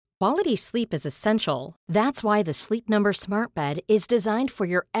Quality sleep is essential. That's why the Sleep Number Smart Bed is designed for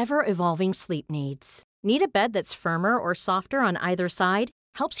your ever-evolving sleep needs. Need a bed that's firmer or softer on either side?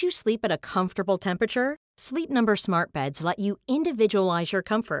 Helps you sleep at a comfortable temperature? Sleep Number Smart Beds let you individualize your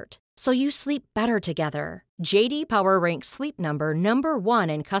comfort, so you sleep better together. J.D. Power ranks Sleep Number number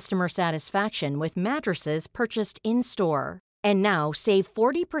 1 in customer satisfaction with mattresses purchased in-store. And now, save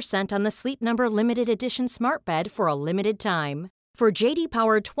 40% on the Sleep Number Limited Edition Smart Bed for a limited time. For J.D.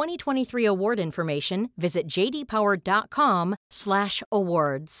 Power 2023 award information, visit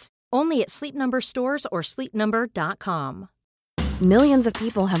jdpower.com/awards. Only at Sleep Number stores or sleepnumber.com. Millions of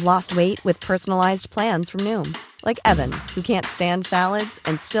people have lost weight with personalized plans from Noom. Like Evan, who can't stand salads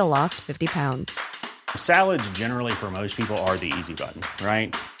and still lost 50 pounds. Salads generally for most people are the easy button,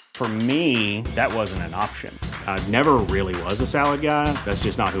 right? For me, that wasn't an option. I never really was a salad guy. That's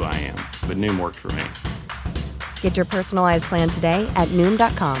just not who I am. But Noom worked for me. Get your personalized plan today at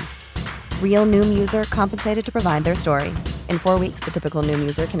Noom.com. Real Noom user compensated to provide their story. In 4 weeks, the typical Noom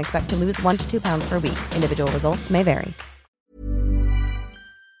user can expect to lose 1 to 2 pounds per week. Individual results may vary.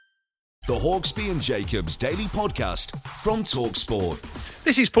 The Hawksby and Jacobs Daily Podcast from TalkSport.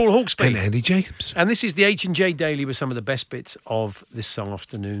 This is Paul Hawksby. And Andy Jacobs. And this is the H&J Daily with some of the best bits of this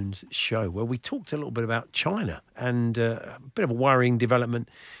afternoon's show, where we talked a little bit about China and a bit of a worrying development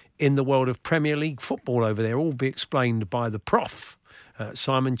in the world of Premier League football over there, all be explained by the prof,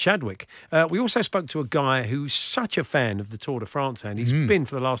 Simon Chadwick. We also spoke to a guy who's such a fan of the Tour de France, and he's been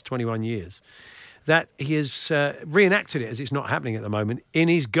for the last 21 years, that he has reenacted it as it's not happening at the moment in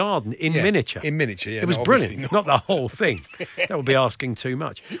his garden in miniature. In miniature, yeah. It was brilliant. Not the whole thing. That would be asking too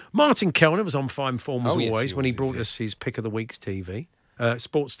much. Martin Kellner was on fine form as always when he brought us his Pick of the Week's TV.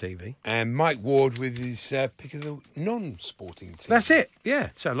 Sports TV. And Mike Ward with his pick of the non-sporting TV. That's it, yeah.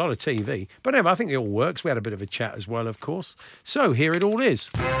 So a lot of TV. But anyway, I think it all works. We had a bit of a chat as well, of course. So here it all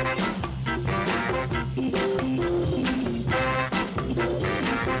is.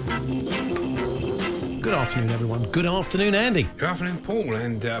 Good afternoon, everyone. Good afternoon, Andy. Good afternoon, Paul.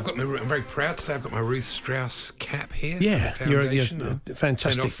 And I'm very proud to say I've got my Ruth Strauss cap here. Yeah, you're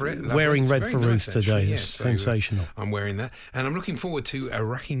fantastic. Wearing red for Ruth today. Yes, sensational. I'm wearing that. And I'm looking forward to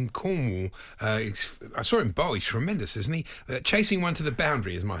Raheem Cornwall. I saw him bowl. He's tremendous, isn't he? Chasing one to the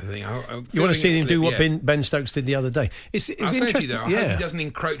boundary is my thing. You want to see him do what Ben Stokes did the other day? It's interesting. Though, I hope he doesn't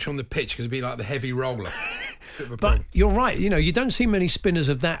encroach on the pitch because it'd be like the heavy roller. But you're right. You know, you don't see many spinners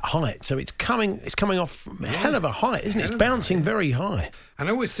of that height, so it's coming off a hell of a height, isn't it? It's bouncing very high. And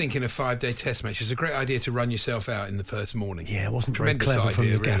I always think in a 5-day test match, it's a great idea to run yourself out in the first morning. Yeah, it wasn't very clever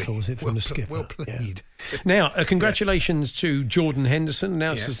from the gaffer, was it, from the skipper? Well played. Yeah. Now, congratulations to Jordan Henderson,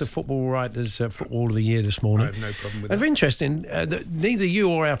 announced as the Football Writers' Football of the Year this morning. I have no problem with that. And interesting, that neither you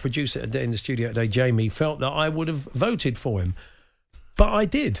or our producer in the studio today, Jamie, felt that I would have voted for him. But I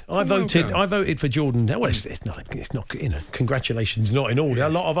did. I voted for Jordan. Well, it's not. You know, congratulations, not in order. Yeah. A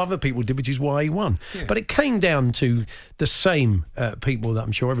lot of other people did, which is why he won. Yeah. But it came down to the same people that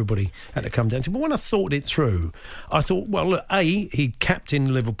I'm sure everybody had to come down to. But when I thought it through, I thought, well, look, he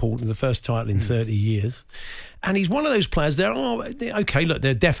captained Liverpool to the first title in 30 years. And he's one of those players. There are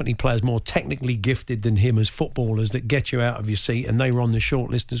definitely players more technically gifted than him as footballers that get you out of your seat, and they were on the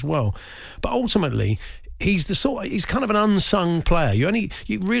shortlist as well. But ultimately, he's kind of an unsung player.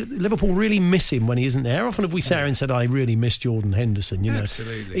 Liverpool really miss him when he isn't there. Often have we sat here and said, I really miss Jordan Henderson. You know,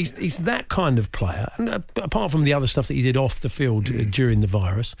 absolutely. He's that kind of player. And apart from the other stuff that he did off the field during the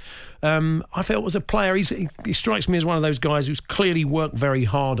virus, I felt was a player. He strikes me as one of those guys who's clearly worked very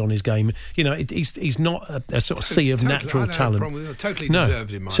hard on his game. You know, he's not a sort of sea of natural talent. Totally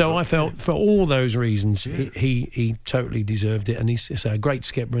deserved it. So I felt for all those reasons, he totally deserved it, and he's a great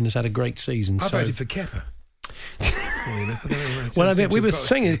skipper and has had a great season. I voted for Kepa. Well, I mean, we were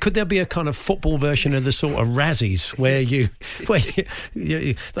saying, could there be a kind of football version of the sort of Razzies where you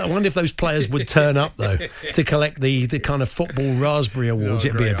I wonder if those players would turn up though to collect the kind of football raspberry awards.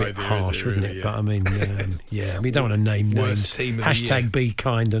 It'd be a bit harsh, wouldn't it? But I mean, we don't want to name names. Hashtag be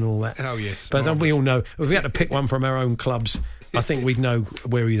kind and all that. Oh yes, but we all know if we had to pick one from our own clubs, I think we'd know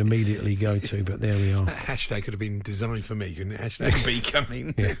where we'd immediately go to, but there we are. That hashtag could have been designed for me, couldn't it? Hashtag be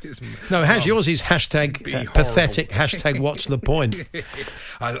coming. Yeah. No, yours is hashtag pathetic, hashtag what's the point?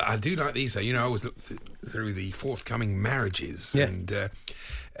 I do like these, though. You know, I always look through the forthcoming marriages, and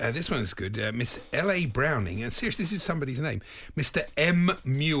this one's good. Miss L.A. Browning, and seriously, this is somebody's name, Mr. M.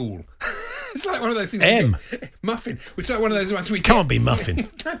 Mule. It's like one of those things. Muffin. It's like one of those ones we can't be Muffin.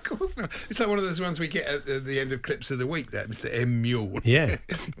 Of course not. It's like one of those ones we get at the end of clips of the week. That Mr. M. Mule. Yeah.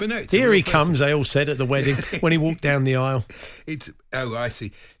 But no, it's here he comes. They all said at the wedding when he walked down the aisle. It's Oh, I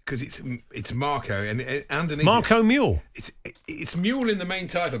see. Because it's Marco, and underneath Marco Mule. It's Mule in the main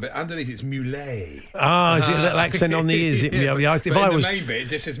title, but underneath it's Muley. Ah, is it a little accent on the ears? Yeah, if but I in was the main bit, it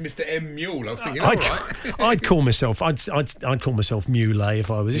just says Mr. M Mule. I was thinking, all right. I'd call myself Muley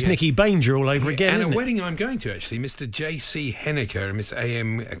if I was. It's Nicky Banger all over again. And isn't a it? wedding I'm going to, actually, Mr. J.C. Henniker and Miss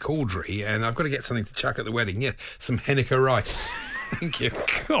A.M. Caudry, and I've got to get something to chuck at the wedding. Yeah, some Henniker rice. Thank you.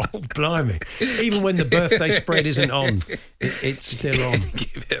 God, blimey. Even when the birthday spread isn't on, it's still on.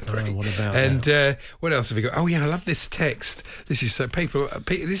 Give it a break. Oh, what about and what else have we got? Oh, yeah, I love this text. This is so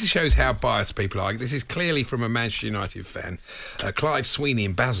this shows how biased people are. This is clearly from a Manchester United fan. Clive Sweeney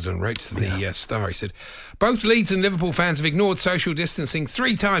in Basildon wrote to the Star. He said, both Leeds and Liverpool fans have ignored social distancing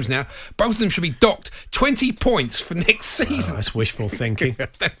 3 times now. Both of them should be docked 20 points for next season. Oh, that's wishful thinking. I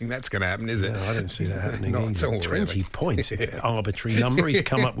don't think that's going to happen, is it? No, I don't see that happening Not either. at all, 20 really. points. Arbitrary number he's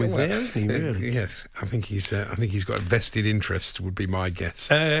come up with there, hasn't he, really? Yes, I think he's got a vested interest, would be my guess.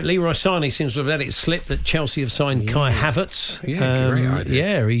 Leroy Sané seems to have let it slip that Chelsea have signed Kai Havertz. Yeah, great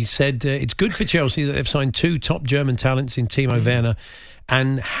idea. Yeah, he said it's good for Chelsea that they've signed 2 top German talents in Timo Werner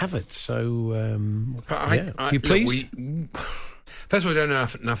and Havertz. So, you pleased? First of all, I don't know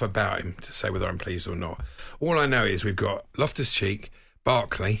enough about him to say whether I'm pleased or not. All I know is we've got Loftus-Cheek,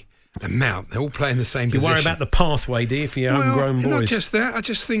 Barkley and Mount. They're all playing the same position. You worry about the pathway, do you, for your homegrown boys? Not just that. I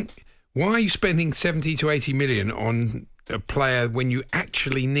just think, why are you spending 70 to 80 million on a player when you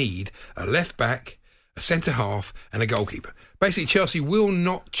actually need a left back, a centre half and a goalkeeper? Basically, Chelsea will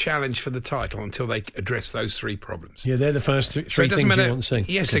not challenge for the title until they address those 3 problems. Yeah, they're the first three So it doesn't things matter. you want to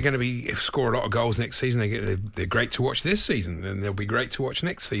see. Yes, they're going to score a lot of goals next season. They're great to watch this season, and they'll be great to watch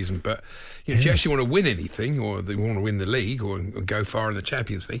next season. But if you actually want to win anything, or they want to win the league, or go far in the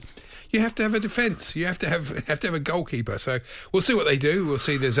Champions League, you have to have a defence. You have to have a goalkeeper. So we'll see what they do. We'll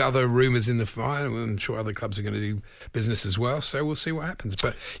see. There's other rumours in the fire. I'm sure other clubs are going to do business as well. So we'll see what happens.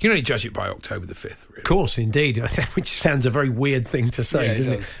 But you can only judge it by October the 5th. Really. Of course, indeed. Which sounds a very weird thing to say,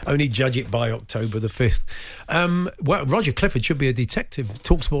 doesn't it? Only judge it by October the 5th. Well, Roger Clifford should be a detective,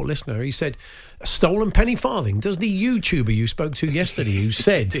 TalkSport listener. He said, a stolen penny farthing. Does the YouTuber you spoke to yesterday, who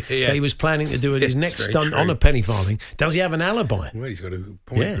said that he was planning to do his next stunt on a penny farthing, does he have an alibi? Well, he's got a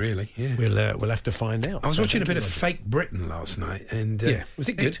point, really. Yeah. We'll have to find out. I was watching a bit of Fake Britain last night, and was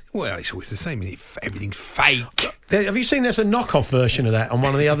it good? Well, it's always the same. Everything's fake. Have you seen there's a knockoff version of that on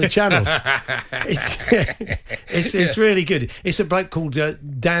one of the other channels? It's really good. It's a bloke called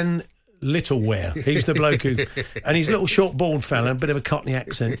Dan Littleware. He's the bloke who, and he's a little short bald fella, a bit of a Cockney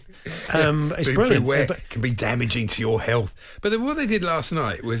accent. It's brilliant. It can be damaging to your health. But what they did last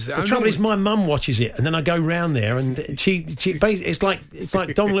night was the trouble is my mum watches it, and then I go round there, and she it's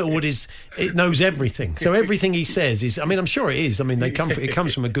like Don Littlewood it knows everything. So everything he says is, I mean, I'm sure it is. I mean, it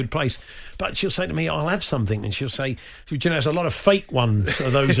comes from a good place. But she'll say to me, "I'll have something," and she'll say, "Do you know, there's a lot of fake ones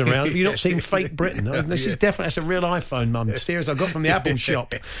of those around. Have you not seen Fake Britain? This is definitely that's a real iPhone, Mum. Seriously, I got from the Apple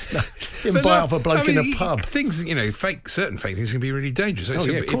shop." Didn't buy it off a bloke in a pub. Things, certain fake things can be really dangerous. Of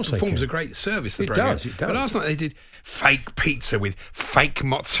course it performs a great service. It does. But last night they did fake pizza with fake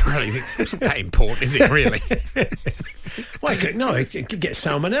mozzarella. It's not that important, is it, really? Well, you could get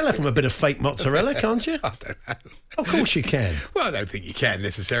salmonella from a bit of fake mozzarella, can't you? I don't know. Of course you can. Well, I don't think you can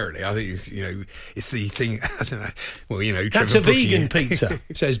necessarily. I think it's the thing. I don't know. Well, that's Trevor a vegan pizza,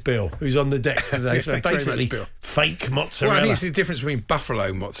 says Bill, who's on the deck today. So basically, fake mozzarella. Well, I think it's the difference between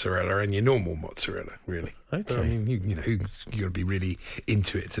buffalo mozzarella and your normal mozzarella, really. Okay. I mean, you got to be really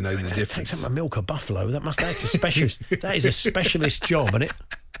into it to know the difference. Takes up my milk or buffalo. That's a specialist. That is a specialist job, isn't it?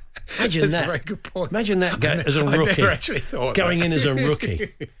 Imagine That's that. a very good point. Imagine that as a rookie. I never actually thought going that. in as a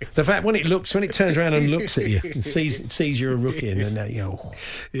rookie. The fact when it turns around and looks at you and sees you're a rookie, and then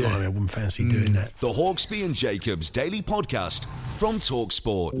I wouldn't fancy doing that. The Hawksby and Jacobs Daily Podcast from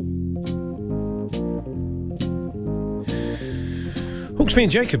TalkSport. Hawksby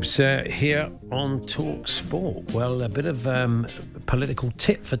and Jacobs here on TalkSport. Well, a bit of political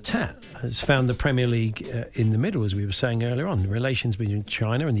tit for tat has found the Premier League in the middle, as we were saying earlier on. The relations between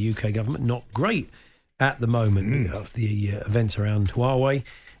China and the UK government not great at the moment of the events around Huawei,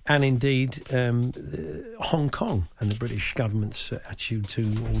 and indeed Hong Kong and the British government's attitude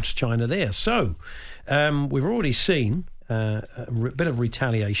towards China there. So we've already seen a bit of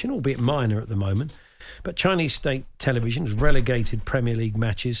retaliation, albeit minor at the moment. But Chinese state television has relegated Premier League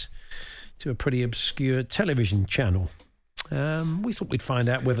matches to a pretty obscure television channel. We thought we'd find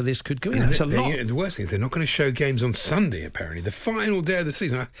out whether this could go in. That's a lot. The worst thing is they're not going to show games on Sunday, apparently. The final day of the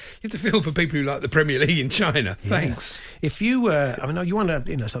season. You have to feel for people who like the Premier League in China. Thanks. Yeah. If you, you wonder,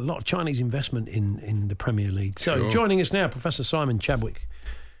 it's a lot of Chinese investment in the Premier League. So joining us now, Professor Simon Chadwick,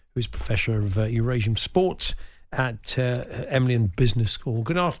 who's Professor of Eurasian Sports at Emlyn Business School.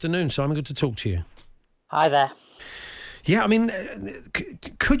 Good afternoon, Simon. Good to talk to you. Hi there. Yeah, I mean,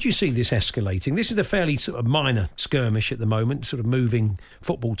 could you see this escalating? This is a fairly sort of minor skirmish at the moment, sort of moving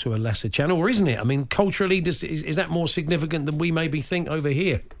football to a lesser channel, or isn't it? I mean, culturally, is that more significant than we maybe think over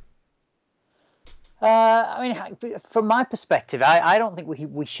here? From my perspective, I don't think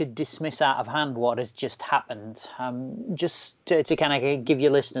we should dismiss out of hand what has just happened. Just to kind of give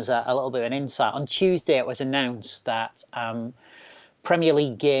your listeners a little bit of an insight, on Tuesday it was announced that Premier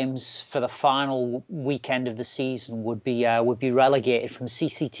League games for the final weekend of the season would be relegated from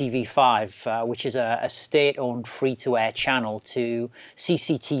CCTV5, which is a state-owned free-to-air channel, to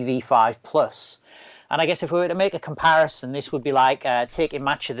CCTV5 Plus. And I guess if we were to make a comparison, this would be like taking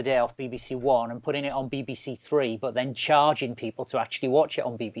Match of the Day off BBC One and putting it on BBC Three, but then charging people to actually watch it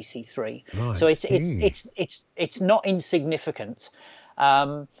on BBC Three. Right. So it's not insignificant.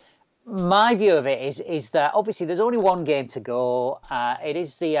 My view of it is that obviously there's only one game to go. It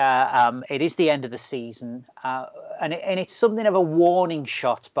is the end of the season, and it's something of a warning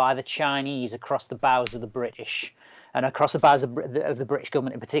shot by the Chinese across the bows of the British, and across the bows of the British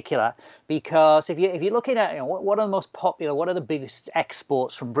government in particular. Because if you're looking at what are the most popular, what are the biggest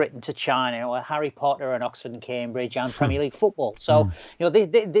exports from Britain to China, Harry Potter and Oxford and Cambridge and Premier League football. So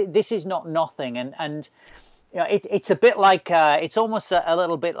this is not nothing, and. It's a bit like it's almost a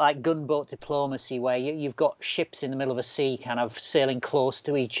little bit like gunboat diplomacy, where you've got ships in the middle of a sea kind of sailing close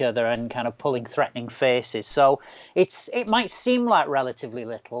to each other and kind of pulling threatening faces. So it might seem like relatively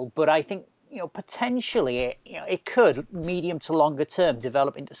little, but I think potentially it could, medium to longer term,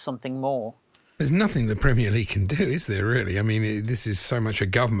 develop into something more. There's nothing the Premier League can do, is there, really? I mean, this is so much a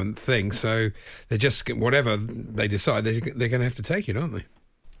government thing, so they're just, whatever they decide, they're going to have to take it, aren't they?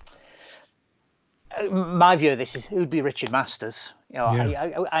 My view of this is, who'd be Richard Masters?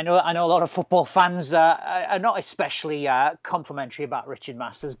 I know a lot of football fans are not especially complimentary about Richard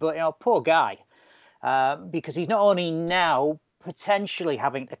Masters, but poor guy, because he's not only now potentially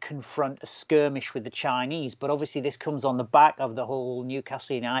having to confront a skirmish with the Chinese, but obviously this comes on the back of the whole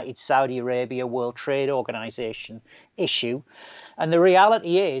Newcastle United, Saudi Arabia, World Trade Organization issue. And the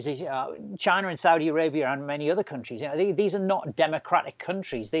reality is China and Saudi Arabia and many other countries, these are not democratic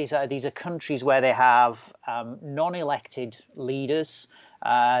countries. These are countries where they have non-elected leaders.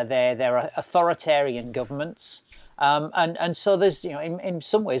 They're authoritarian governments. And so there's, in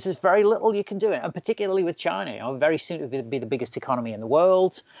some ways, there's very little you can do, and particularly with China. Very soon it will be the biggest economy in the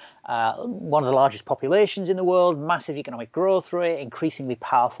world, one of the largest populations in the world, massive economic growth rate, increasingly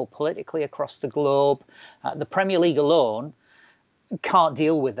powerful politically across the globe. The Premier League alone can't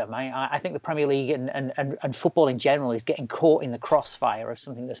deal with them. I think the Premier League and football in general is getting caught in the crossfire of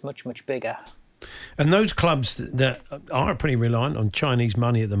something that's much, much bigger. And those clubs that are pretty reliant on Chinese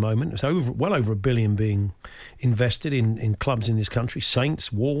money at the moment, it's well over $1 billion being invested in clubs in this country.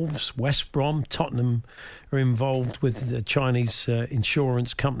 Saints, Wolves, West Brom, Tottenham are involved with the Chinese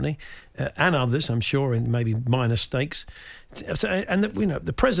insurance company and others, I'm sure, in maybe minor stakes. And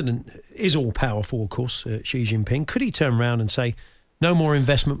the president is all powerful, of course, Xi Jinping. Could he turn around and say, no more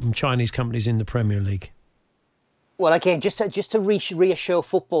investment from Chinese companies in the Premier League? Well, again, just to reassure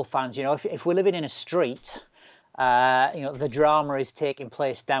football fans, if we're living in a street, the drama is taking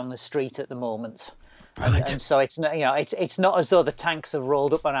place down the street at the moment, right. and so it's not as though the tanks have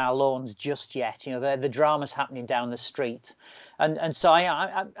rolled up on our lawns just yet. The drama's happening down the street, and so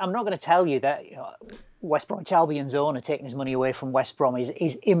I'm not going to tell you that West Bromwich Albion's owner taking his money away from West Brom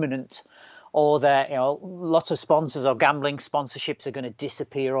is imminent, or that lots of sponsors or gambling sponsorships are going to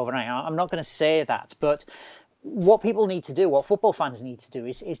disappear overnight. I'm not going to say that, but what people need to do, what football fans need to do,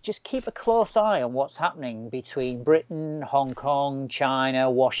 is just keep a close eye on what's happening between Britain, Hong Kong, China,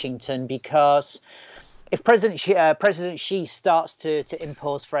 Washington, because if President Xi starts to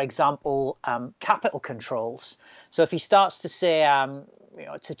impose, for example, capital controls, so if he starts to say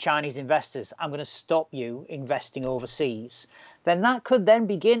to Chinese investors, I'm going to stop you investing overseas, then that could then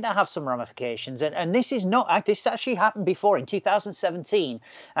begin to have some ramifications. And this actually happened before in 2017.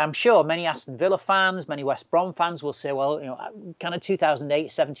 I'm sure many Aston Villa fans, many West Brom fans will say, well, kind of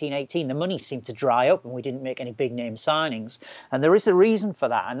 2008, 17, 18, the money seemed to dry up and we didn't make any big name signings. And there is a reason for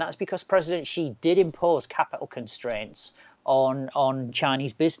that. And that's because President Xi did impose capital constraints on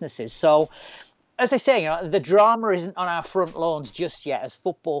Chinese businesses. So, as I say, the drama isn't on our front lawns just yet as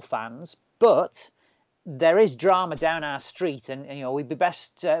football fans, but there is drama down our street, and we'd be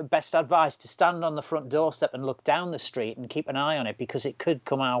best advised to stand on the front doorstep and look down the street and keep an eye on it, because it could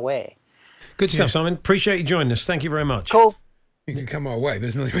come our way. Good stuff, Simon. Appreciate you joining us. Thank you very much. Cool. You can come our way.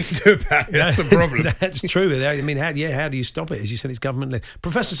 There's nothing we can do about it. That's the problem. That's true. I mean, how do you stop it? As you said, it's government-led.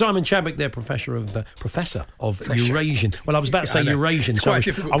 Professor Simon Chadwick, there, professor of Eurasian. Well, I was about to say Eurasian, so I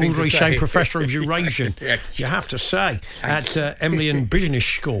wouldn't really say professor of Eurasian. Yeah. You have to say at Emlyn Business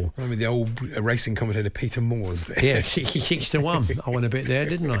School. I mean, the old racing commentator Peter Moore's there. Yeah, he used to won. I went a bit there,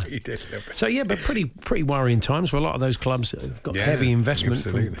 didn't I? He did. Yeah, So yeah, but pretty worrying times for a lot of those clubs that have got heavy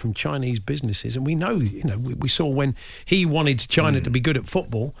investment from Chinese businesses, and we know, we saw when he wanted China to be good at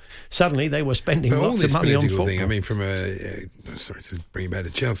football, suddenly they were spending lots of money on football. Thing, I mean, from sorry to bring it back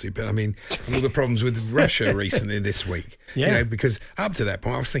to Chelsea, but I mean, all the problems with Russia recently this week. Yeah. Because up to that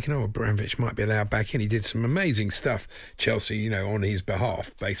point, I was thinking, Abramovich might be allowed back in. He did some amazing stuff, Chelsea, on his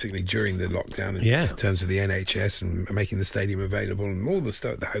behalf, basically during the lockdown in terms of the NHS and making the stadium available and all the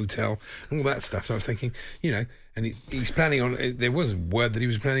stuff, the hotel, and all that stuff. So I was thinking, and he's planning on. There was word that he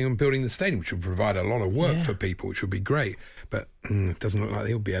was planning on building the stadium, which would provide a lot of work for people, which would be great. But it doesn't look like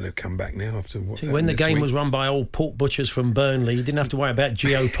he'll be able to come back now after what's happened. When the game week. was run by old pork butchers from Burnley, you didn't have to worry about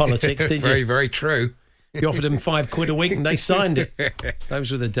geopolitics, did you? Very, very true. You offered them £5 a week and they signed it.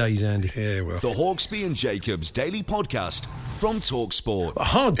 Those were the days, Andy. Yeah, well. The Hawksbee and Jacobs Daily Podcast from TalkSport.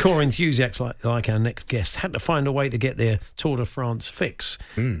 Hardcore enthusiasts like our next guest had to find a way to get their Tour de France fix.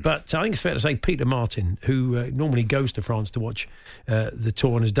 But I think it's fair to say Peter Martin, who normally goes to France to watch the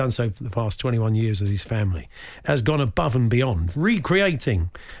Tour and has done so for the past 21 years with his family, has gone above and beyond, recreating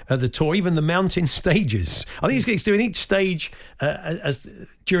the Tour, even the mountain stages. I think he's doing each stage as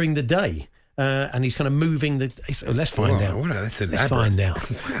during the day. And he's kind of moving let's find out. Let's find out.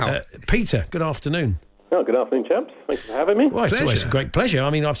 Wow. Peter, good afternoon. Oh, good afternoon, chaps. Thanks for having me. Well, it's always a great pleasure.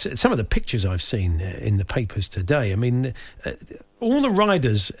 I mean, I've seen some of the pictures I've seen in the papers today. I mean, all the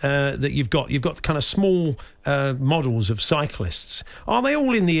riders that you've got kind of small models of cyclists. Are they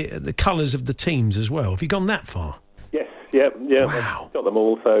all in the colours of the teams as well? Have you gone that far? Yes, yeah. Wow. I've got them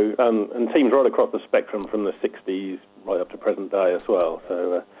all. So, and teams right across the spectrum from the 60s right up to present day as well.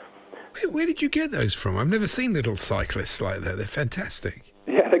 So. Where did you get those from? I've never seen little cyclists like that. They're fantastic.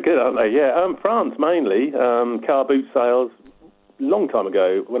 Yeah, they're good, aren't they? Yeah, France mainly. Car boot sales. Long time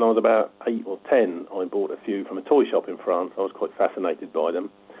ago, when I was about 8 or 10, I bought a few from a toy shop in France. I was quite fascinated by them.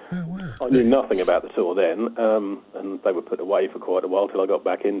 Oh, wow. I knew nothing about the Tour then, and they were put away for quite a while till I got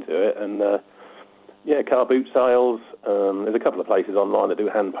back into it. And car boot sales. There's a couple of places online that do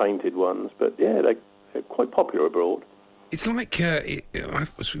hand-painted ones, but yeah, they're quite popular abroad. It's like, I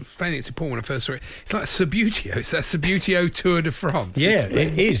was explaining it to Paul when I first saw it, it's like Subbuteo. It's that Subbuteo Tour de France. Yeah,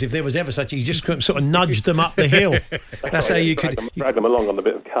 it is. If there was ever such, you just sort of nudge them up the hill. That's how you could... Drag them along on a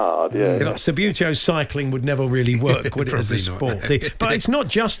bit of card, yeah. Like Subbuteo cycling would never really work, would it, as a sport? But it's not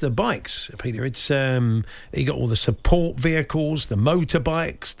just the bikes, Peter. It's you got all the support vehicles, the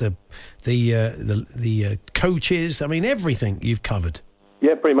motorbikes, the coaches. I mean, everything you've covered.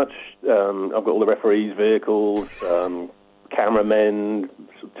 Yeah, pretty much. I've got all the referees' vehicles, cameramen,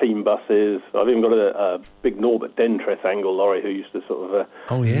 team buses. I've even got a big Norbert Dentress angle lorry who used to sort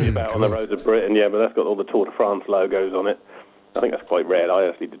of be about on the roads of Britain. Yeah, but that's got all the Tour de France logos on it. I think that's quite rare. I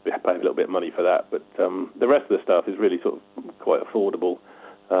actually did pay a little bit of money for that, but the rest of the stuff is really sort of quite affordable.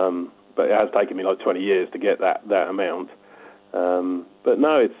 But it has taken me like 20 years to get that amount. But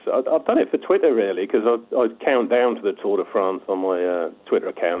no, I've done it for Twitter really, because I count down to the Tour de France on my Twitter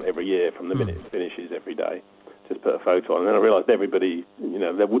account every year from the minute it finishes every day. Just put a photo on, and then I realised everybody,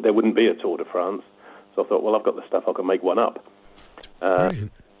 there wouldn't be a Tour de France, so I thought, well, I've got the stuff, I can make one up.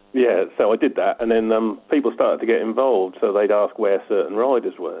 Brilliant. Yeah, so I did that, and then people started to get involved, so they'd ask where certain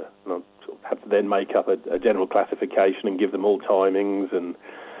riders were, and I sort of had to then make up a general classification and give them all timings, and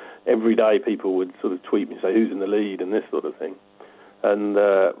every day people would sort of tweet me, say who's in the lead and this sort of thing. And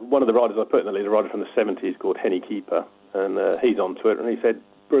one of the riders I put in the lead, a rider from the 70s called Henny Keeper, and he's on Twitter, and he said,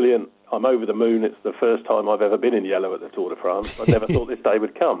 brilliant, I'm over the moon, it's the first time I've ever been in yellow at the Tour de France. I never thought this day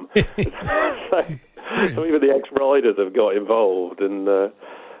would come. So even the ex-riders have got involved, and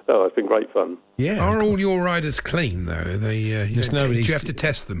it's been great fun. Yeah. Are all your riders clean, though? Are they, do you have to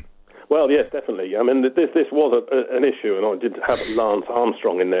test them? Well, yes, definitely. I mean, this was an issue, and I did have Lance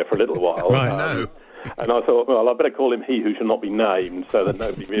Armstrong in there for a little while. Right. No. And I thought, well, I better call him he who shall not be named, so that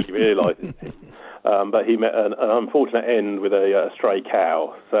nobody really realises it. But he met an unfortunate end with a stray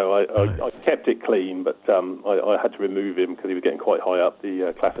cow, so I kept it clean, but I had to remove him because he was getting quite high up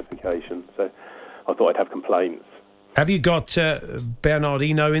the classification. So I thought I'd have complaints. Have you got Bernard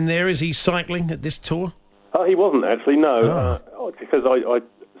Hinault in there? Is he cycling at this tour? He wasn't actually, no, because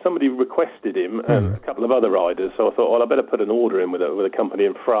somebody requested him and a couple of other riders, so I thought, well, I better put an order in with a company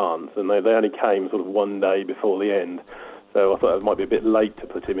in France, and they only came sort of one day before the end, so I thought it might be a bit late to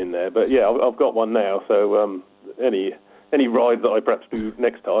put him in there. But yeah, I've got one now, so any any ride that I perhaps do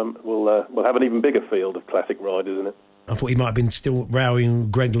next time will have an even bigger field of classic riders in it. I thought he might have been still rowing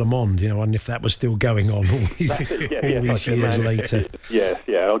Greg LeMond, and if that was still going on all these years later. Yes,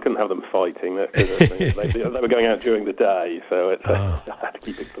 I couldn't have them fighting. They were going out during the day, so I had to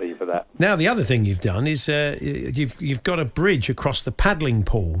keep it clean for that. Now, the other thing you've done is you've got a bridge across the paddling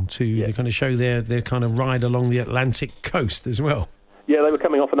pool to kind of show their kind of ride along the Atlantic coast as well. Yeah, they were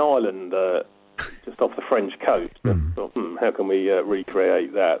coming off an island just off the French coast. Thought, how can we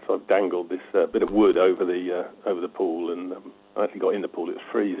recreate that? So I've dangled this bit of wood over the pool, and I actually got in the pool. It was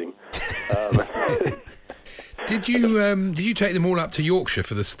freezing. Did you take them all up to Yorkshire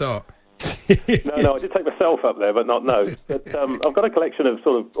for the start? No, I did take myself up there, but not no. But I've got a collection of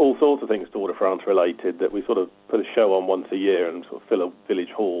sort of all sorts of things Tour de France related that we sort of put a show on once a year and sort of fill a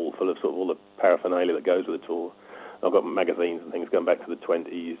village hall full of sort of all the paraphernalia that goes with the tour. I've got magazines and things going back to the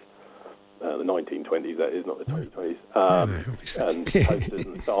 20s. The 1920s, that is, not the 2020s. And posters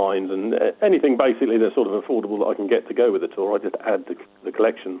and signs and anything basically that's sort of affordable that I can get to go with the tour. I just add to the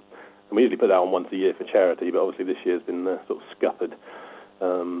collection. And we usually put that on once a year for charity, but obviously this year's been sort of scuppered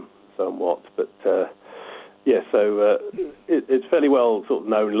somewhat. But so it's fairly well sort of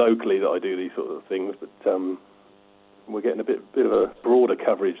known locally that I do these sort of things, but we're getting a bit of a broader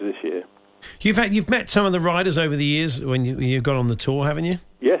coverage this year. You've met some of the riders over the years when you got on the tour, haven't you?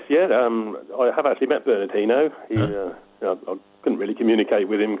 Yes, I have actually met Bernardino. I couldn't really communicate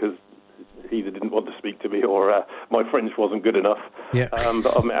with him because he either didn't want to speak to me or my French wasn't good enough. Yeah.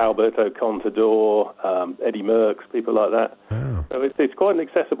 But I've met Alberto Contador, Eddie Merckx, people like that. Oh. So it's quite an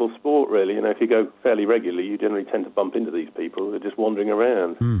accessible sport, really. If you go fairly regularly, you generally tend to bump into these people who are just wandering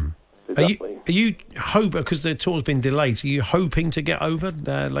around. Are you hoping, because the tour's been delayed, are you hoping to get over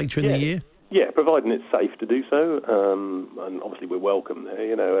later in the year? Yeah, providing it's safe to do so, and obviously we're welcome there.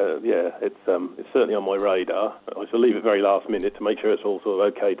 It's certainly on my radar. I shall leave it very last minute to make sure it's all sort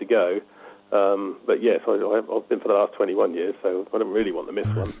of okay to go. But yes, I've been for the last 21 years, so I don't really want to miss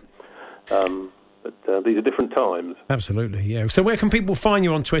one. But these are different times. Absolutely, yeah. So where can people find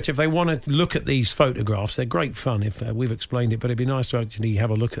you on Twitter if they want to look at these photographs? They're great fun if we've explained it, but it'd be nice to actually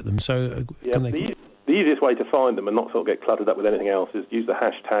have a look at them. So the easiest way to find them and not sort of get cluttered up with anything else is use the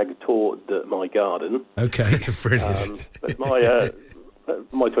hashtag #TourMyGarden. Okay, brilliant. But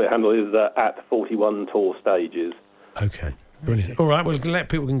my Twitter handle is at 41 Tour Stages. Okay. Brilliant. All right, well, let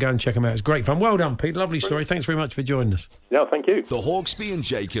people can go and check them out. It's great fun. Well done, Pete. Lovely story. Thanks very much for joining us. Yeah, thank you. The Hawksbee and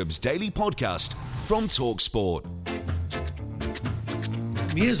Jacobs Daily Podcast from TalkSport.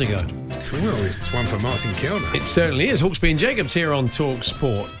 Years ago. Well, it's one for Martin Kellner. It certainly is. Hawksbee and Jacobs here on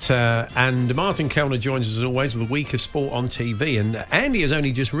TalkSport. And Martin Kellner joins us as always with a week of sport on TV. And Andy has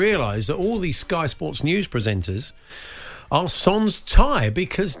only just realised that all these Sky Sports News presenters are sans tie,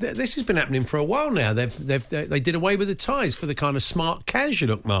 because this has been happening for a while now. They did away with the ties for the kind of smart casual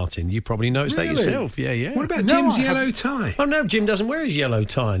look, Martin. You probably noticed that yourself. Yeah. What about Jim's yellow tie? Oh, no, Jim doesn't wear his yellow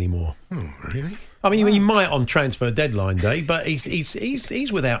tie anymore. Oh, really? I mean, he might on transfer deadline day, but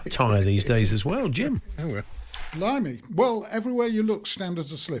he's without tie these days as well, Jim. Oh, well. Blimey. Well, everywhere you look,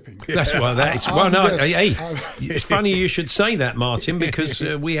 standards are slipping. That's why that is. Well, no, it's funny you should say that, Martin, because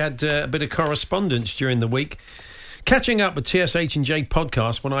we had a bit of correspondence during the week. Catching up with TSH and J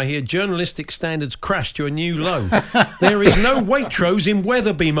podcast when I hear journalistic standards crash to a new low. There is no Waitrose in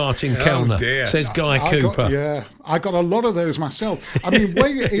Wetherby, Martin Kellner, says Guy Cooper. I got a lot of those myself. I mean,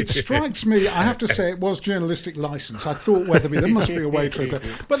 it strikes me, I have to say, it was journalistic licence. I thought Wetherby, there must be a Waitrose there.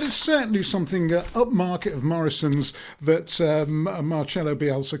 But there's certainly something upmarket of Morrison's that Marcelo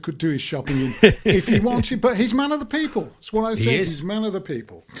Bielsa could do his shopping in if he wanted. But he's man of the people. That's what I say. He's man of the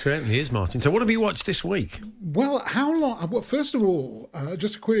people. Certainly is, Martin. So what have you watched this week? Well, how long? Well, first of all,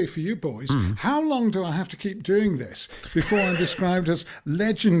 just a query for you boys. How long do I have to keep doing this before I'm described as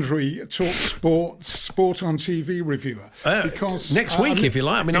legendary TalkSport Sport on TV reviewer? Because next week, if you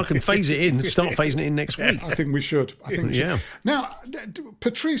like. I mean, I can phase it in. Start phasing it in next week. I think we should. Now,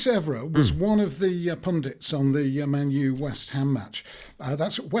 Patrice Evra was one of the pundits on the Man U West Ham match.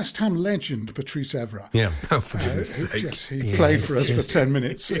 That's West Ham legend Patrice Evra. Yeah. For goodness sake. He played for us for 10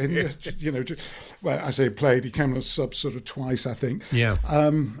 minutes. And, well, I say played. He came on a sub sort of twice, I think. Yeah.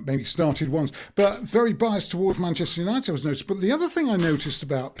 Maybe started once. But very biased towards Manchester United, I was noticed. But the other thing I noticed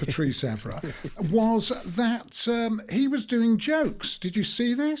about Patrice Evra was that he was doing jokes. Did you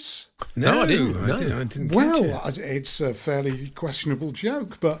see this? No, I didn't. No. I didn't Well, it's a fairly questionable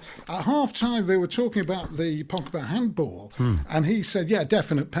joke, but at half-time they were talking about the Pogba handball, and he said, yeah,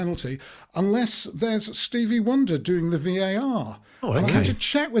 definite penalty, unless there's Stevie Wonder doing the VAR. Oh, okay. And I had to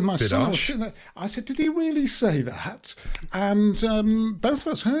check with my son. harsh. I said, did he really say that? And both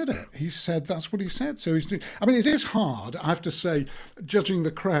of us heard it. He said that's what he said. So he's doing. I mean, it is hard, I have to say, judging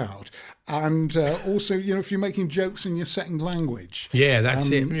the crowd. And also, if you're making jokes in your second language. Yeah, that's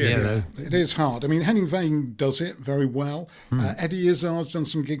it. Yeah, it is hard. I mean, Henning Wehn does it very well. Eddie Izzard's done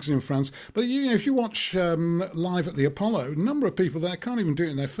some gigs in France. But, if you watch live at the Apollo, a number of people there can't even do it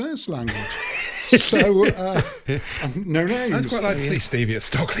in their first language. So, no names. I'd quite like to see Stevie at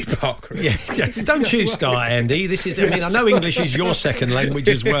Stockley Park. Really. Yeah. Don't you start, Andy. This is. I mean, I know English is your second language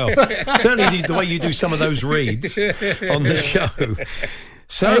as well. Certainly, the way you do some of those reads on the show.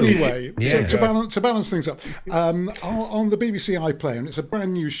 So anyway, to balance things up, on the BBC iPlayer, and it's a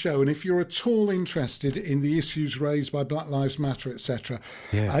brand new show, and if you're at all interested in the issues raised by Black Lives Matter, etc.,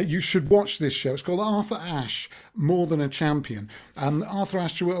 you should watch this show. It's called Arthur Ashe, More Than a Champion. Arthur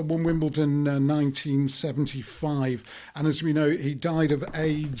Ashe won Wimbledon 1975, and as we know, he died of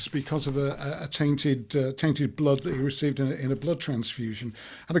AIDS because of a tainted blood that he received in a blood transfusion.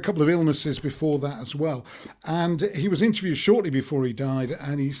 Had a couple of illnesses before that as well, and he was interviewed shortly before he died.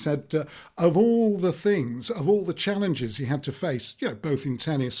 And he said, of all the challenges he had to face, both in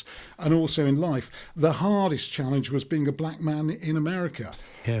tennis and also in life, the hardest challenge was being a black man in America.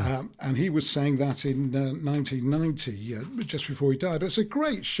 Yeah. And he was saying that in 1990, just before he died. But it's a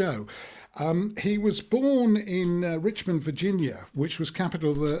great show. He was born in Richmond, Virginia, which was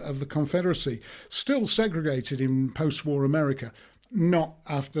capital of the Confederacy, still segregated in post-war America. Not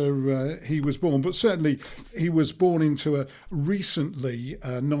after he was born, but certainly he was born into a recently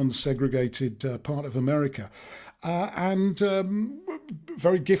non-segregated part of America. And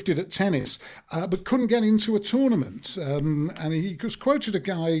very gifted at tennis, but couldn't get into a tournament. And he was quoted a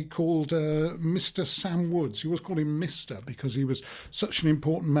guy called Mr. Sam Woods. He was called him Mr. because he was such an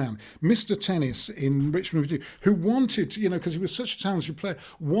important man. Mr. Tennis in Richmond, Virginia, who wanted, because he was such a talented player,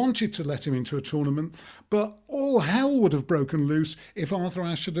 wanted to let him into a tournament, but all hell would have broken loose if Arthur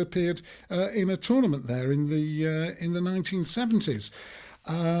Ashe had appeared in a tournament there in the 1970s.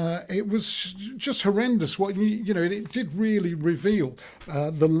 It was just horrendous. It did really reveal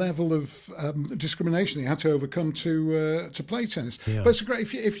the level of discrimination they had to overcome to play tennis. Yeah. But it's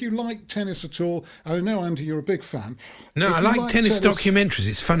great if you like tennis at all. I know, Andy, you're a big fan. No, I like tennis documentaries.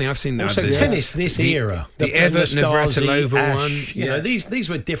 It's funny. I've seen that. Also, tennis this era, the Evert Navratilova one. These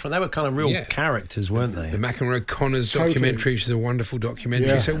were different. They were kind of real characters, weren't they? The McEnroe Connors documentary, which is a wonderful documentary.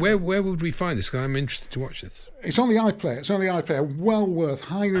 Yeah. So where would we find this? I'm interested to watch this. It's on the iPlayer. Well worth,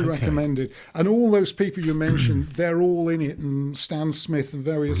 highly recommended. And all those people you mentioned, they're all in it, and Stan Smith and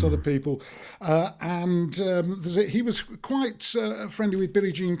various other people. He was quite friendly with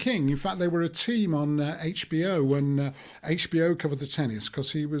Billie Jean King. In fact, they were a team on HBO when HBO covered the tennis,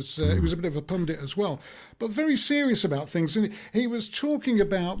 because he was a bit of a pundit as well, but very serious about things. And he was talking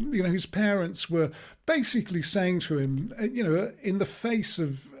about, his parents were basically saying to him, in the face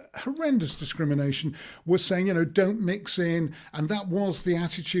of horrendous discrimination, was saying, don't mix in. And that was the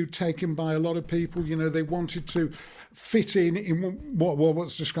attitude taken by a lot of people. They wanted to fit in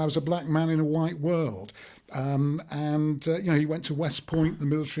what's described as a black man in a white world. He went to West Point, the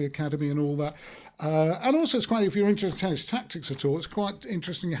military academy and all that. And also, it's quite, if you're into tennis tactics at all, it's quite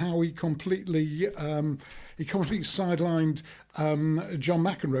interesting how he completely sidelined John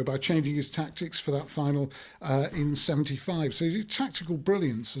McEnroe by changing his tactics for that final in '75. So he's tactical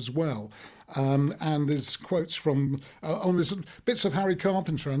brilliance as well. And there's quotes from, there's bits of Harry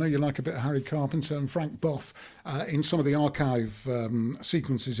Carpenter. I know you like a bit of Harry Carpenter and Frank Boff in some of the archive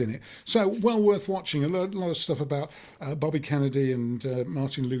sequences in it. So well worth watching. A lot of stuff about Bobby Kennedy and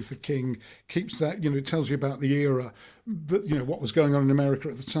Martin Luther King keeps that, tells you about the era, that, what was going on in America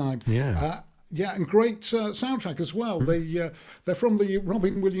at the time. Yeah. And great soundtrack as well. They're from the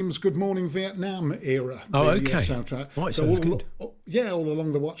Robin Williams Good Morning Vietnam era. Soundtrack. Right, sounds good. All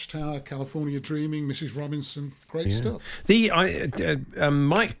along the Watchtower, California Dreaming, Mrs. Robinson, great stuff.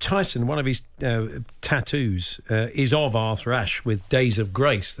 Mike Tyson, one of his tattoos is of Arthur Ashe with Days of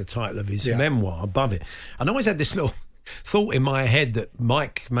Grace, the title of his memoir, above it. And I always had this little thought in my head that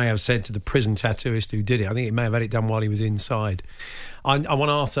Mike may have said to the prison tattooist who did it, I think he may have had it done while he was inside, I want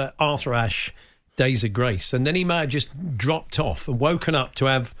Arthur Ashe, Days of Grace. And then he may have just dropped off and woken up to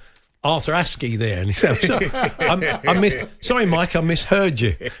have Arthur Askey there. And he said, sorry, Mike, I misheard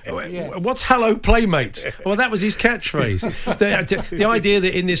you. What's hello, playmates? Well, that was his catchphrase. The idea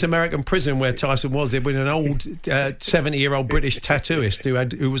that in this American prison where Tyson was, there'd been an old 70-year-old British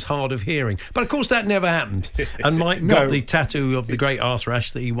tattooist who was hard of hearing. But, of course, that never happened. And Mike got the tattoo of the great Arthur Ashe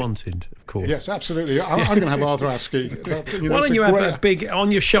that he wanted, of course. Yes, absolutely. I'm going to have Arthur Askey. Why don't you have a big,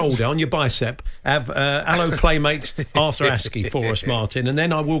 on your shoulder, on your bicep, have hello, playmates, Arthur Askey for us, Martin, and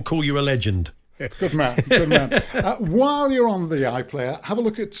then I will call you a legend. Good man. While you're on the iPlayer, have a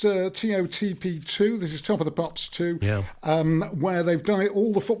look at TOTP2. This is Top of the Pops 2, where they've done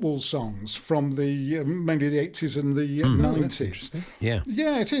all the football songs from the mainly the 80s and the 90s.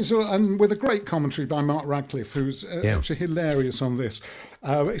 Yeah, it is, and with a great commentary by Mark Radcliffe, who's actually hilarious on this.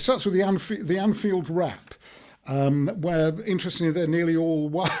 It starts with the Anfield Rap. Where interestingly they're nearly all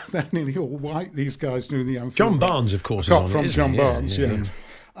white. These guys doing the Anfield. John Barnes, of course, is on from it, John Barnes.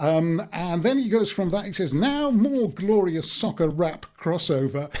 And then he goes from that. He says, "Now more glorious soccer rap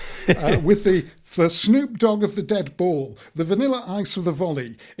crossover with the Snoop Dogg of the dead ball, the Vanilla Ice of the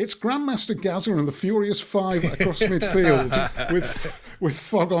volley. It's Grandmaster Gazza and the Furious Five across midfield with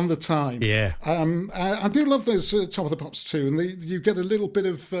Fog on the time." Yeah. I do love those Top of the Pops too, and you get a little bit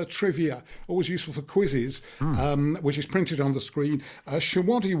of trivia, always useful for quizzes, which is printed on the screen.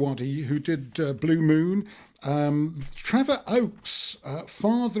 Shawaddy Waddy, who did Blue Moon. Trevor Oakes,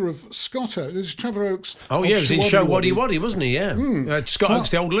 father of Scott Oakes. This is Trevor Oakes. Oh, yeah, he was in Show Waddy Waddy, wasn't he? Yeah. Scott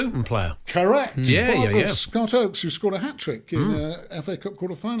Oakes, the old Luton player. Correct. Yeah. Scott Oakes, who scored a hat-trick in FA Cup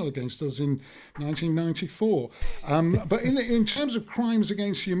quarter-final against us in 1994. But in terms of crimes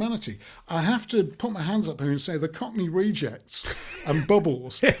against humanity, I have to put my hands up here and say the Cockney Rejects and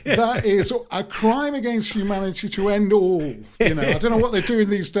Bubbles, that is a crime against humanity to end all. I don't know what they're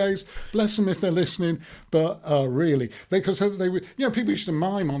doing these days. Bless them if they're listening, but really, because they would, people used to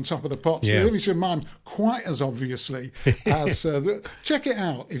mime on Top of the Pops. They used to mime quite as obviously as. Check it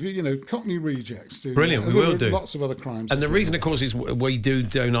out if Cockney Rejects do. Brilliant, we will do. Lots of other crimes. And the reason, of course, is we do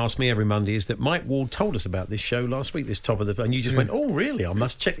Don't Ask Me every Monday is that Mike Ward told us about this show last week. This Top of the, and you just went, "Oh, really? I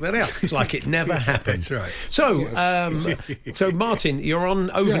must check that out." It's like it never happened. That's right. So, so Martin, you're on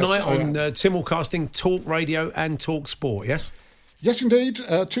overnight on simulcasting Talk Radio and Talk Sport. Yes. Yes, indeed.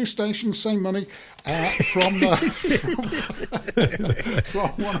 2 stations, same money. From 1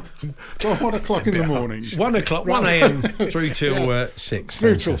 o'clock in the morning. 1 o'clock, 1 a.m. through till 6.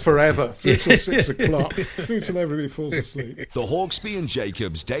 Through till forever. Through till 6 o'clock. Through till everybody falls asleep. The Hawksbee and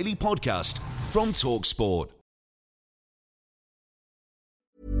Jacobs Daily Podcast from TalkSport.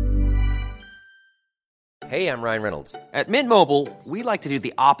 Hey, I'm Ryan Reynolds. At Mint Mobile, we like to do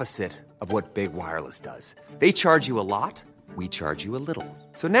the opposite of what Big Wireless does. They charge you a lot. We charge you a little.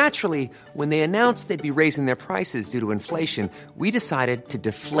 So naturally, when they announced they'd be raising their prices due to inflation, we decided to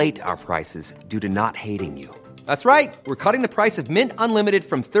deflate our prices due to not hating you. That's right. We're cutting the price of Mint Unlimited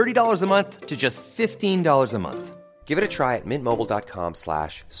from $30 a month to just $15 a month. Give it a try at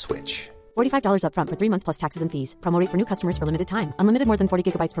mintmobile.com/switch. $45 up front for 3 months plus taxes and fees. Promo rate for new customers for limited time. Unlimited more than 40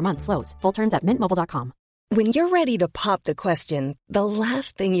 gigabytes per month. Slows full terms at mintmobile.com. When you're ready to pop the question, the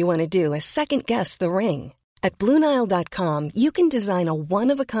last thing you want to do is second-guess the ring. At BlueNile.com, you can design a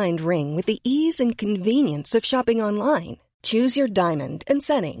one-of-a-kind ring with the ease and convenience of shopping online. Choose your diamond and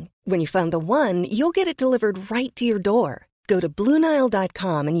setting. When you find the one, you'll get it delivered right to your door. Go to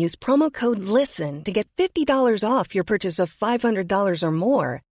BlueNile.com and use promo code LISTEN to get $50 off your purchase of $500 or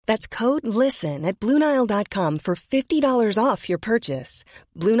more. That's code LISTEN at BlueNile.com for $50 off your purchase.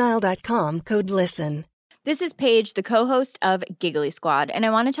 BlueNile.com, code LISTEN. This is Paige, the co-host of Giggly Squad, and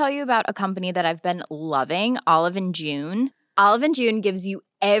I want to tell you about a company that I've been loving, Olive & June. Olive & June gives you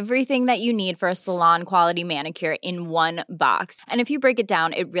everything that you need for a salon-quality manicure in one box. And if you break it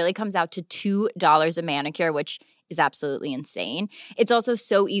down, it really comes out to $2 a manicure, which is absolutely insane. It's also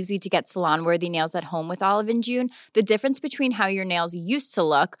so easy to get salon-worthy nails at home with Olive & June. The difference between how your nails used to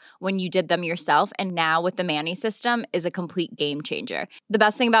look when you did them yourself and now with the Mani system is a complete game changer. The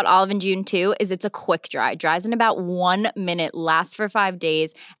best thing about Olive & June, too, is it's a quick dry. Dries in about 1 minute, lasts for 5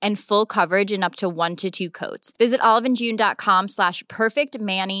 days, and full coverage in up to 1 to 2 coats. Visit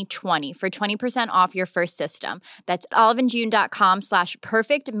oliveandjune.com/perfectmani20 for 20% off your first system. That's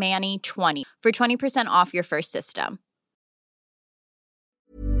oliveandjune.com/perfectmani20 for 20% off your first system.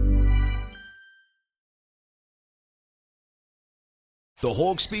 The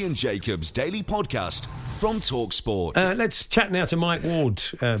Hawksbee and Jacobs Daily Podcast from TalkSport. Let's chat now to Mike Ward,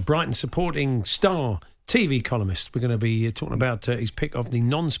 Brighton supporting Star TV columnist. We're going to be talking about his pick of the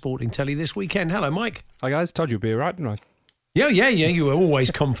non-sporting telly this weekend. Hello, Mike. Hi, guys. Told you it'd be all right, didn't I? Yeah, you were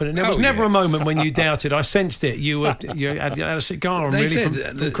always confident. There was never a moment when you doubted. I sensed it. You had a cigar on, really,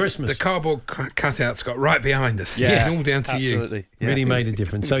 from Christmas. The cardboard cutouts got right behind us. Yeah, it's all down to absolutely. you. Really made a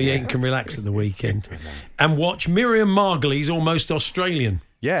difference. So you can relax at the weekend and watch Miriam Margolyes Almost Australian.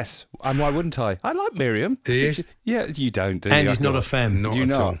 Yes, and why wouldn't I? I like Miriam. Do you? Yeah, you don't, do and you? he's not a fan. Not do you at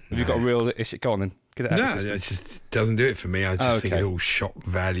not? all. Have you got a real issue? Go on then. Get it out. No, it just doesn't do it for me. I just think it's all shock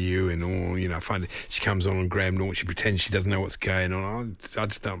value and all, I find it, she comes on Graham Norton, she pretends she doesn't know what's going on. I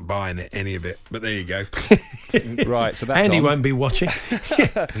just don't buy any of it. But there you go. Right, so that's Andy won't be watching.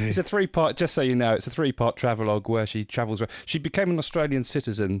 It's a 3-part, just so you know, it's a 3-part travelogue where she travels around. She became an Australian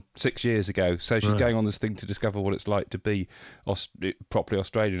citizen 6 years ago, so she's going on this thing to discover what it's like to be properly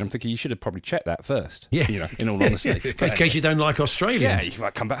Australian. I'm thinking you should have probably checked that first, in all honesty. In case you don't like Australians. Yeah, you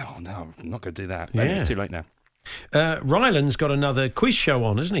might come back, oh no, I'm not going to do that. Yeah. It's too late now. Ryland's got another quiz show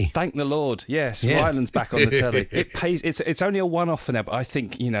on, hasn't he? Thank the Lord. Yes, Ryland's back on the telly. It pays. It's only a one-off for now, but I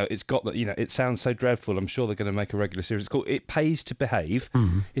think it's got that. It sounds so dreadful. I'm sure they're going to make a regular series. It's called It Pays to Behave.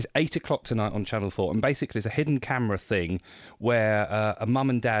 It's 8:00 tonight on Channel 4, and basically it's a hidden camera thing where a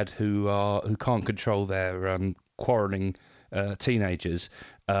mum and dad who can't control their quarrelling teenagers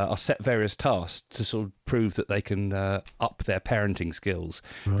are set various tasks to sort of prove that they can up their parenting skills.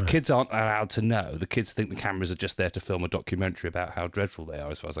 Right. The kids aren't allowed to know. The kids think the cameras are just there to film a documentary about how dreadful they are,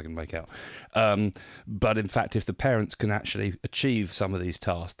 as far as I can make out. But in fact, if the parents can actually achieve some of these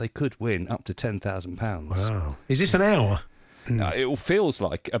tasks, they could win up to £10,000. Wow. Is this an hour? It feels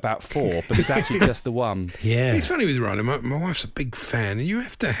like about 4, but it's actually just the one. Yeah, it's funny with Ryland. My wife's a big fan, and you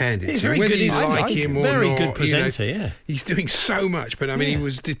have to hand it he's to him. Very whether good. you like him or very not. Good presenter. He's doing so much, but I mean, he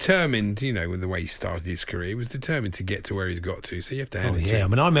was determined. With the way he started his career, he was determined to get to where he's got to. So you have to hand it to him. I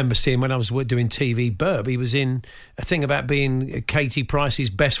mean, I remember seeing when I was doing TV Burp, he was in a thing about being Katie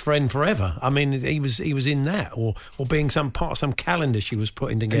Price's best friend forever. I mean, he was in that, or being some part of some calendar she was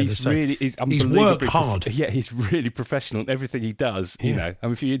putting together. He's worked hard. Yeah, he's really professional in everything he does. I mean, I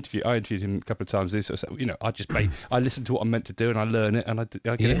interviewed him a couple of times. I listen to what I'm meant to do, and I learn it, and I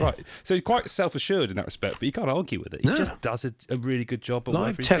get it right. So he's quite self-assured in that respect, but you can't argue with it. He just does a really good job.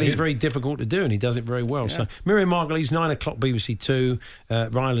 Live telly is very difficult to do, and he does it very well. Yeah. So Miriam Margolyes, 9:00 BBC 2.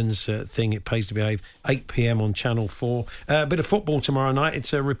 Ryland's thing, It Pays to Behave, 8 p.m. on Channel 4. A bit of football tomorrow night.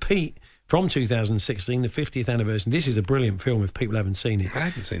 It's a repeat from 2016, the 50th anniversary. This is a brilliant film if people haven't seen it. I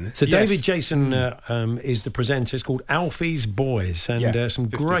haven't seen it. So David Jason is the presenter. It's called Alfie's Boys, and some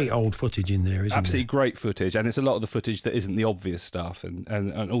great old footage in there, isn't Absolutely there? Great footage, and it's a lot of the footage that isn't the obvious stuff,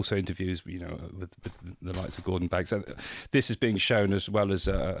 and also interviews, with the likes of Gordon Banks. And this is being shown as well as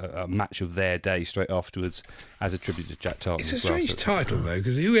a match of their day straight afterwards as a tribute to Jack Tartan. It's a strange title, though,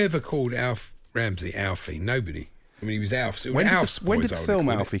 because whoever called Alf Ramsey Alfie? Nobody. I mean, he was Alf. When did the film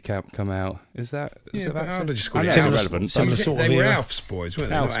Alfie Camp come out? Is that? I'll just call it irrelevant. They were Alf's boys, weren't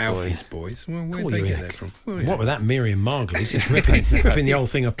they? Not Alfie's boys. Well, where'd they get that from? What with that Miriam Margolyes? It's ripping the whole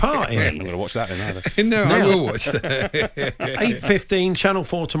thing apart here. I'm going to watch that then either. No, I will watch that. 8:15, Channel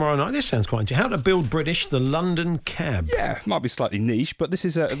 4 tomorrow night. This sounds quite interesting. How to Build British, the London Cab. Yeah, it might be slightly niche, but this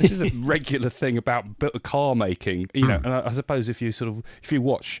is a regular thing about car making. And I suppose if you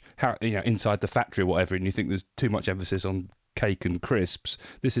watch how inside the factory or whatever, and you think there's too much emphasis on cake and crisps,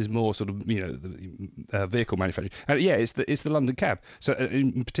 this is more sort of the vehicle manufacturing. And it's the London Cab. So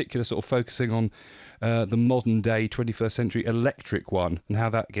in particular, sort of focusing on the modern day 21st century electric one and how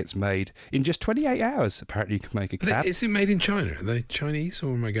that gets made in just 28 hours. Apparently, you can make a cab. Is it made in China? Are they Chinese,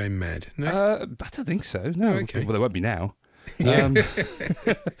 or am I going mad? No, I don't think so. No, okay. Well, they won't be now.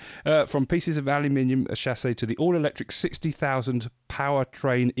 From pieces of aluminium chassis to the all-electric 60,000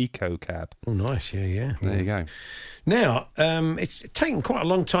 powertrain eco cab. Oh, nice! Yeah. There you go. Now, it's taken quite a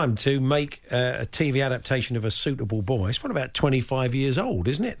long time to make a TV adaptation of A Suitable Boy. It's about 25 years old,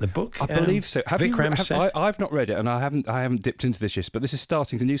 isn't it? The book, I believe so. I've not read it, and I haven't dipped into this yet. But this is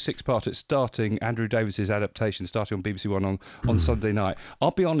starting the new 6-part. It's starting Andrew Davis's adaptation, starting on BBC One on Sunday night.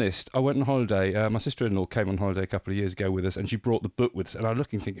 I'll be honest. I went on holiday. My sister-in-law came on holiday a couple of years ago with us, and she brought the book with us. And I was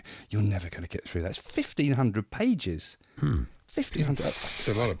looking, thinking, you're never going to get through that. It's 1,500 pages. 1,500. That's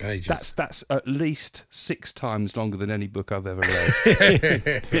a lot of pages. That's at least 6 times longer than any book I've ever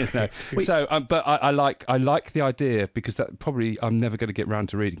read. So, but I like the idea, because that probably I'm never going to get round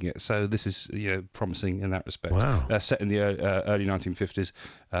to reading it. So this is promising in that respect. Wow. Set in the early 1950s,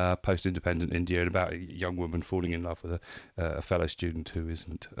 post-independent India, and about a young woman falling in love with a fellow student who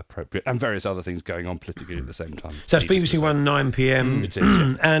isn't appropriate, and various other things going on politically at the same time. So that's BBC One, 9 p.m. It is,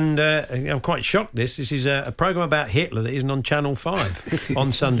 yeah. And I'm quite shocked. This is a programme about Hitler that isn't on Channel Channel 5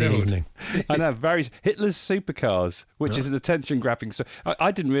 on Sunday evening. I know, Hitler's Supercars, which is an attention-grabbing. So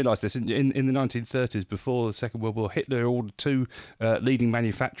I didn't realise this in the 1930s, before the Second World War. Hitler ordered two leading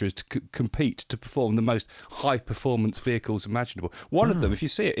manufacturers to compete to perform the most high-performance vehicles imaginable. One of them, if you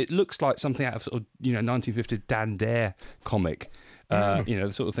see it, it looks like something out of 1950s Dan Dare comic.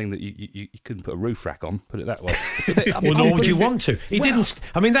 The sort of thing that you couldn't put a roof rack on, put it that way. Nor would you want to. He didn't.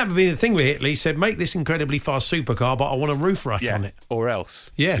 I mean, that would be the thing with Hitler. He said, make this incredibly fast supercar, but I want a roof rack on it. Or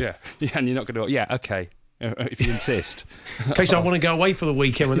else. Yeah, and you're not going to... Yeah, okay. If you insist. In case I want to go away for the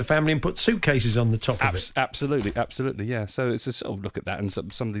weekend with the family and put suitcases on the top of it. Absolutely, yeah. So it's a sort of look at that, and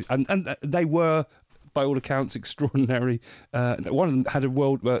some of these... And they were... by all accounts, extraordinary. One of them had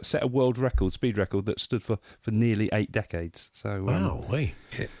a set a world record, speed record, that stood for nearly 8 decades. So wow,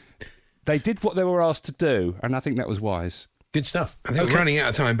 they did what they were asked to do, and I think that was wise. Good stuff. I think we're running out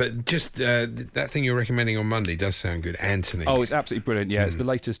of time, but just that thing you're recommending on Monday does sound good. Anthony. Oh, it's absolutely brilliant. Yeah, it's the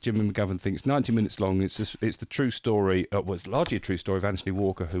latest Jimmy McGovern thing. It's 90 minutes long. It's the true story. It's largely a true story of Anthony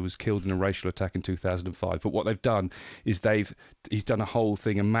Walker, who was killed in a racial attack in 2005. But what they've done is he's done a whole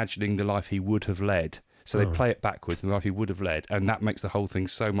thing imagining the life he would have led. So they play it backwards, the life he would have led, and that makes the whole thing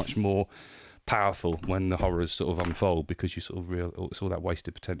so much more powerful when the horrors sort of unfold, because you sort of it's all that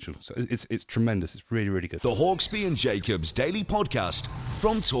wasted potential. So it's tremendous. It's really, really good. The Hawksbee and Jacobs Daily Podcast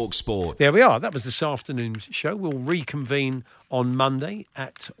from TalkSport. There we are. That was this afternoon's show. We'll reconvene on Monday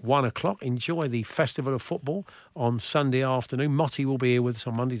at 1 o'clock. Enjoy the Festival of Football on Sunday afternoon. Motty will be here with us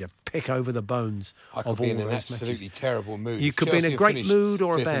on Monday to pick over the bones of all those matches. I could be in an absolutely terrible mood. You could be in a great mood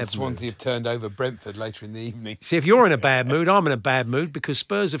or a bad mood. Swansea have turned over Brentford later in the evening. See, if you're in a bad mood, I'm in a bad mood, because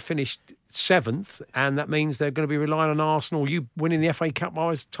Spurs have finished 7th, and that means they're going to be relying on Arsenal, you winning the FA Cup,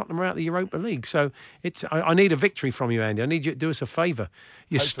 while Tottenham are out of the Europa League. So I need a victory from you, Andy. I need you to do us a favour.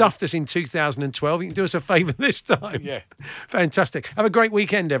 You stuffed us in 2012. You can do us a favour this time. Yeah. Fantastic. Have a great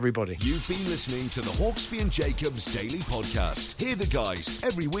weekend, everybody. You've been listening to the Hawksbee and Jacobs Daily Podcast. Hear the guys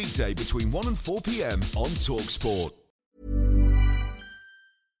every weekday between 1 and 4 p.m. on TalkSport.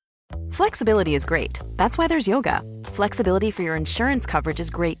 Flexibility is great. That's why there's yoga. Flexibility for your insurance coverage is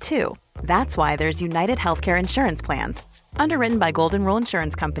great too. That's why there's United Healthcare Insurance Plans. Underwritten by Golden Rule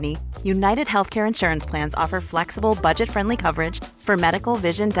Insurance Company, United Healthcare Insurance Plans offer flexible, budget-friendly coverage for medical,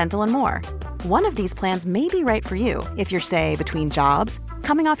 vision, dental, and more. One of these plans may be right for you if you're, say, between jobs,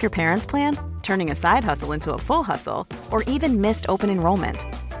 coming off your parents' plan, turning a side hustle into a full hustle, or even missed open enrollment.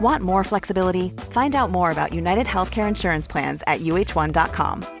 Want more flexibility? Find out more about United Healthcare Insurance Plans at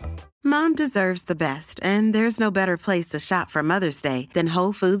uh1.com. Mom deserves the best, and there's no better place to shop for Mother's Day than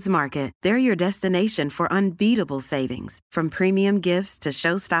Whole Foods Market. They're your destination for unbeatable savings, from premium gifts to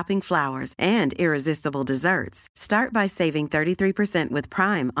show-stopping flowers and irresistible desserts. Start by saving 33% with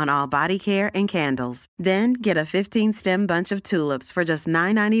Prime on all body care and candles. Then get a 15-stem bunch of tulips for just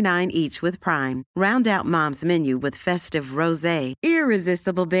 $9.99 each with Prime. Round out Mom's menu with festive rosé,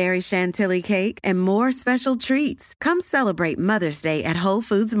 irresistible berry chantilly cake, and more special treats. Come celebrate Mother's Day at Whole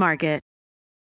Foods Market.